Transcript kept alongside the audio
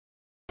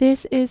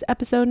This is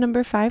episode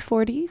number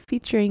 540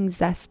 featuring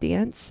Zest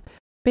Dance,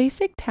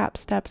 Basic Tap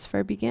Steps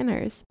for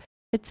Beginners.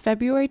 It's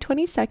February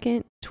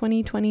 22nd,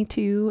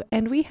 2022,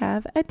 and we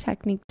have a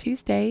Technique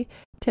Tuesday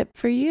tip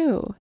for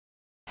you.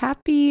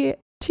 Happy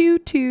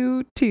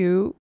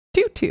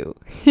 22222.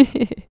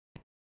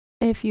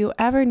 If you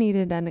ever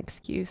needed an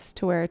excuse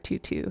to wear a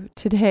tutu,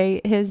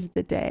 today is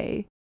the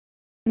day.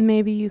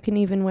 Maybe you can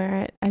even wear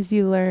it as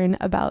you learn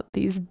about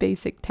these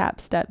basic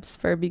tap steps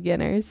for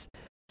beginners.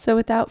 So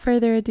without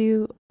further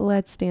ado,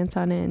 let's dance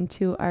on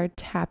into our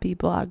tappy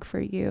blog for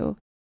you.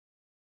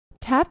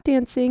 Tap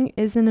dancing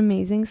is an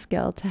amazing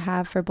skill to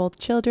have for both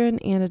children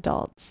and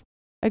adults.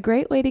 A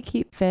great way to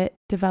keep fit,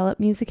 develop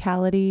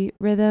musicality,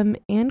 rhythm,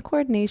 and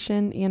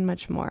coordination, and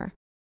much more.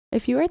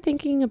 If you are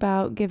thinking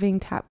about giving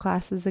tap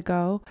classes a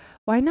go,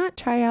 why not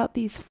try out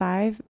these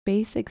 5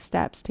 basic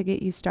steps to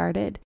get you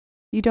started?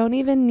 You don't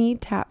even need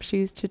tap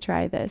shoes to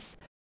try this.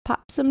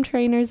 Pop some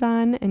trainers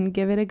on and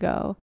give it a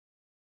go.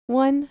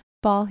 1.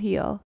 Ball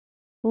heel.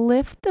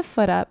 Lift the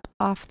foot up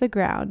off the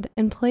ground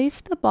and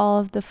place the ball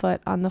of the foot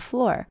on the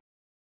floor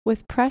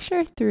with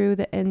pressure through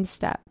the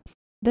instep.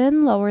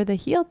 Then lower the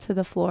heel to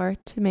the floor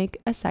to make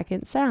a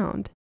second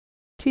sound.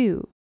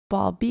 2.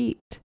 Ball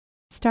beat.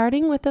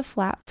 Starting with a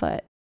flat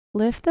foot,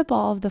 lift the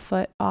ball of the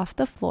foot off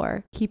the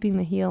floor, keeping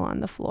the heel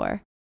on the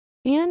floor,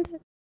 and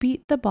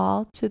beat the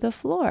ball to the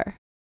floor.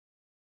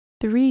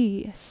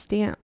 3.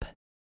 Stamp.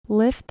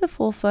 Lift the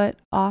full foot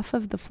off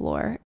of the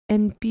floor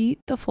and beat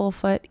the full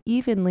foot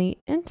evenly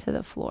into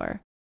the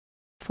floor.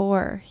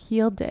 4.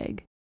 Heel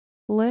dig.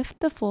 Lift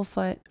the full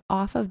foot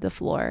off of the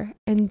floor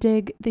and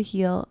dig the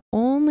heel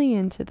only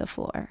into the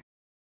floor.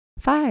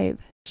 5.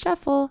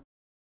 Shuffle.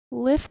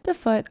 Lift the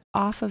foot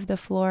off of the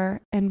floor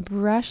and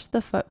brush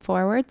the foot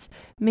forwards,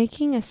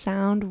 making a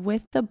sound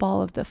with the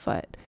ball of the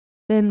foot.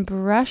 Then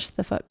brush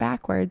the foot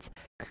backwards,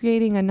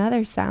 creating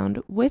another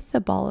sound with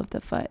the ball of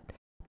the foot.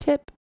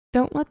 Tip: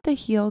 don't let the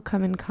heel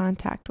come in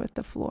contact with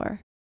the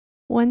floor.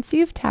 Once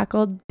you've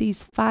tackled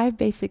these 5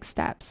 basic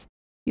steps,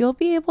 you'll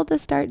be able to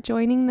start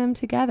joining them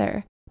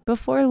together.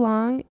 Before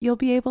long, you'll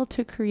be able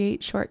to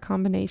create short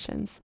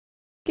combinations.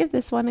 Give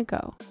this one a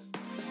go.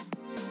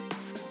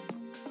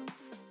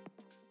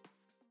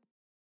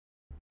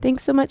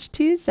 Thanks so much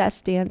to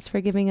Zest Dance for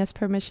giving us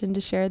permission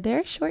to share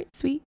their short,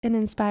 sweet, and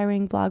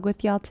inspiring blog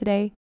with y'all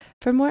today.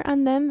 For more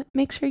on them,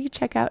 make sure you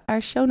check out our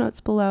show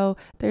notes below.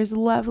 There's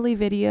lovely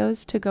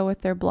videos to go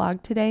with their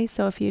blog today,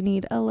 so if you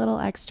need a little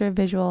extra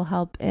visual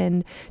help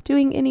in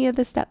doing any of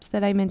the steps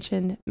that I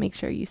mentioned, make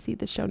sure you see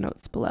the show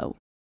notes below.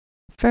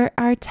 For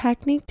our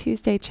Technique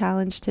Tuesday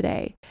challenge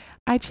today,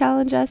 I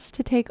challenge us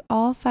to take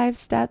all 5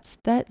 steps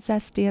that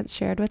Zest Dance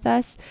shared with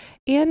us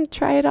and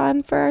try it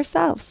on for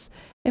ourselves.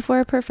 If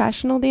we're a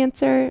professional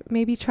dancer,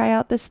 maybe try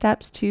out the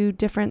steps to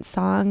different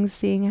songs,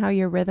 seeing how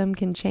your rhythm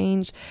can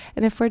change.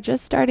 And if we're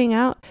just starting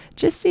out,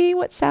 just see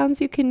what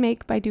sounds you can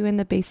make by doing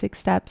the basic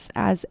steps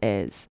as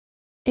is.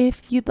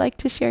 If you'd like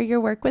to share your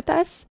work with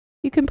us,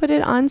 you can put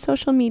it on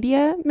social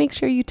media. Make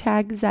sure you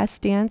tag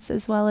Zest Dance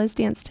as well as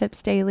Dance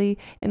Tips Daily,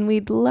 and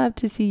we'd love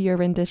to see your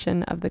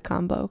rendition of the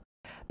combo.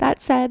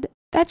 That said,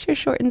 that's your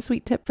short and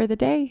sweet tip for the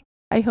day.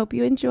 I hope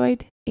you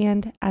enjoyed,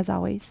 and as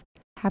always,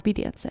 happy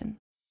dancing.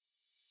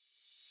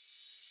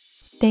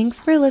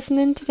 Thanks for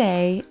listening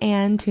today,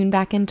 and tune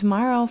back in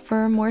tomorrow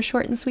for more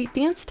short and sweet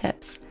dance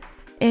tips.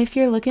 If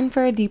you're looking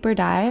for a deeper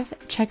dive,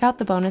 check out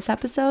the bonus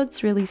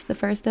episodes released the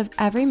first of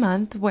every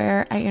month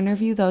where I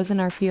interview those in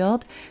our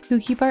field who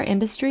keep our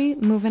industry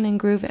moving and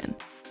grooving.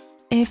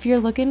 If you're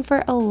looking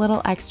for a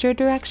little extra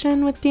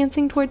direction with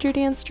dancing toward your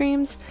dance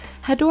dreams,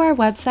 head to our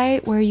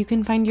website where you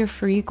can find your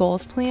free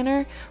goals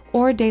planner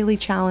or daily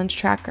challenge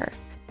tracker.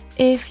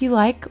 If you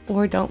like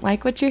or don't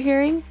like what you're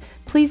hearing,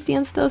 please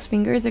dance those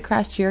fingers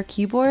across your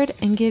keyboard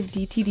and give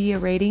DTD a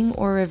rating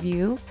or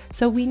review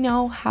so we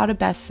know how to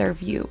best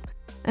serve you.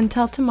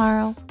 Until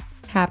tomorrow,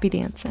 happy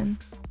dancing.